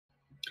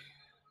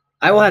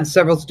I will have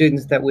several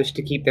students that wish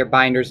to keep their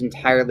binders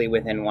entirely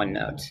within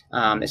OneNote,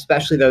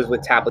 especially those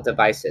with tablet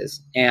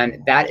devices,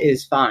 and that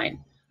is fine.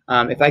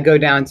 If I go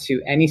down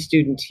to any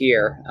student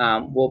here,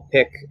 we'll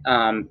pick,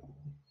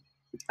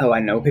 oh, I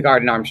know, pick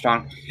Arden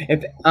Armstrong.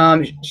 If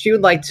she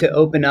would like to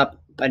open up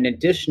an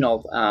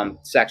additional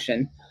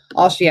section,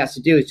 all she has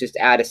to do is just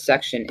add a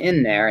section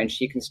in there, and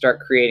she can start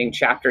creating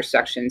chapter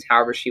sections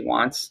however she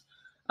wants.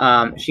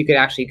 She could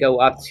actually go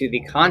up to the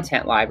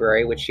content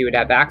library, which she would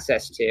have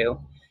access to,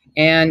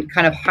 and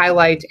kind of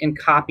highlight and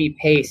copy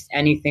paste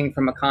anything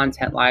from a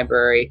content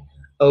library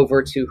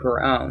over to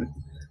her own.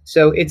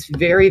 So it's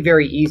very,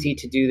 very easy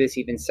to do this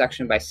even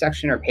section by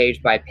section or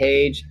page by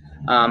page,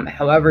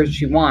 however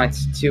she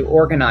wants to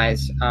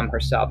organize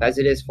herself, as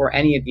it is for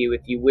any of you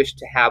if you wish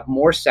to have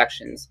more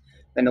sections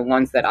than the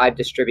ones that I've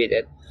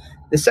distributed.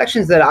 The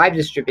sections that I've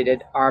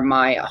distributed are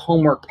my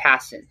homework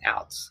pass-in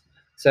outs.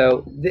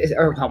 So this,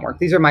 or homework,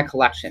 these are my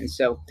collections.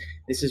 So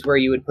this is where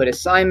you would put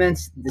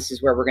assignments, this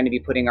is where we're going to be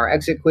putting our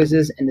exit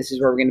quizzes, and this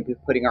is where we're going to be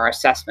putting our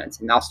assessments.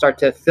 And I'll start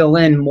to fill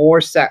in more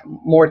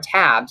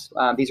tabs,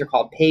 these are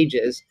called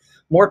pages,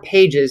 more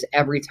pages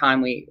every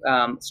time we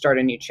start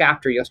a new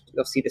chapter.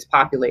 You'll see this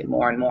populate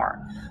more and more.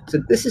 So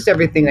this is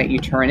everything that you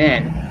turn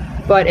in.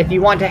 But if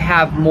you want to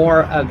have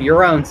more of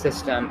your own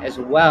system as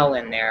well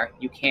in there,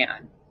 you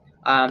can.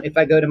 If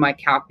I go to my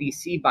Calc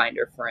BC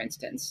binder, for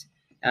instance,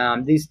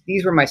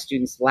 these were my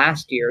students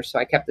last year, so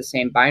I kept the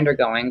same binder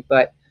going,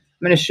 but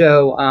I'm going to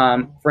show,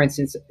 for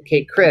instance,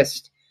 Kate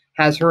Christ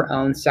has her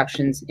own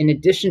sections in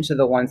addition to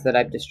the ones that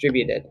I've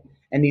distributed.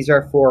 And these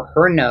are for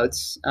her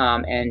notes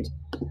and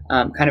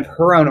kind of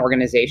her own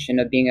organization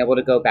of being able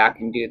to go back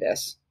and do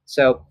this.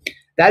 So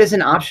that is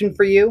an option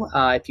for you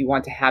if you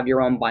want to have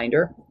your own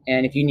binder.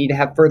 And if you need to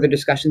have further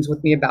discussions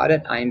with me about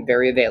it, I am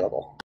very available.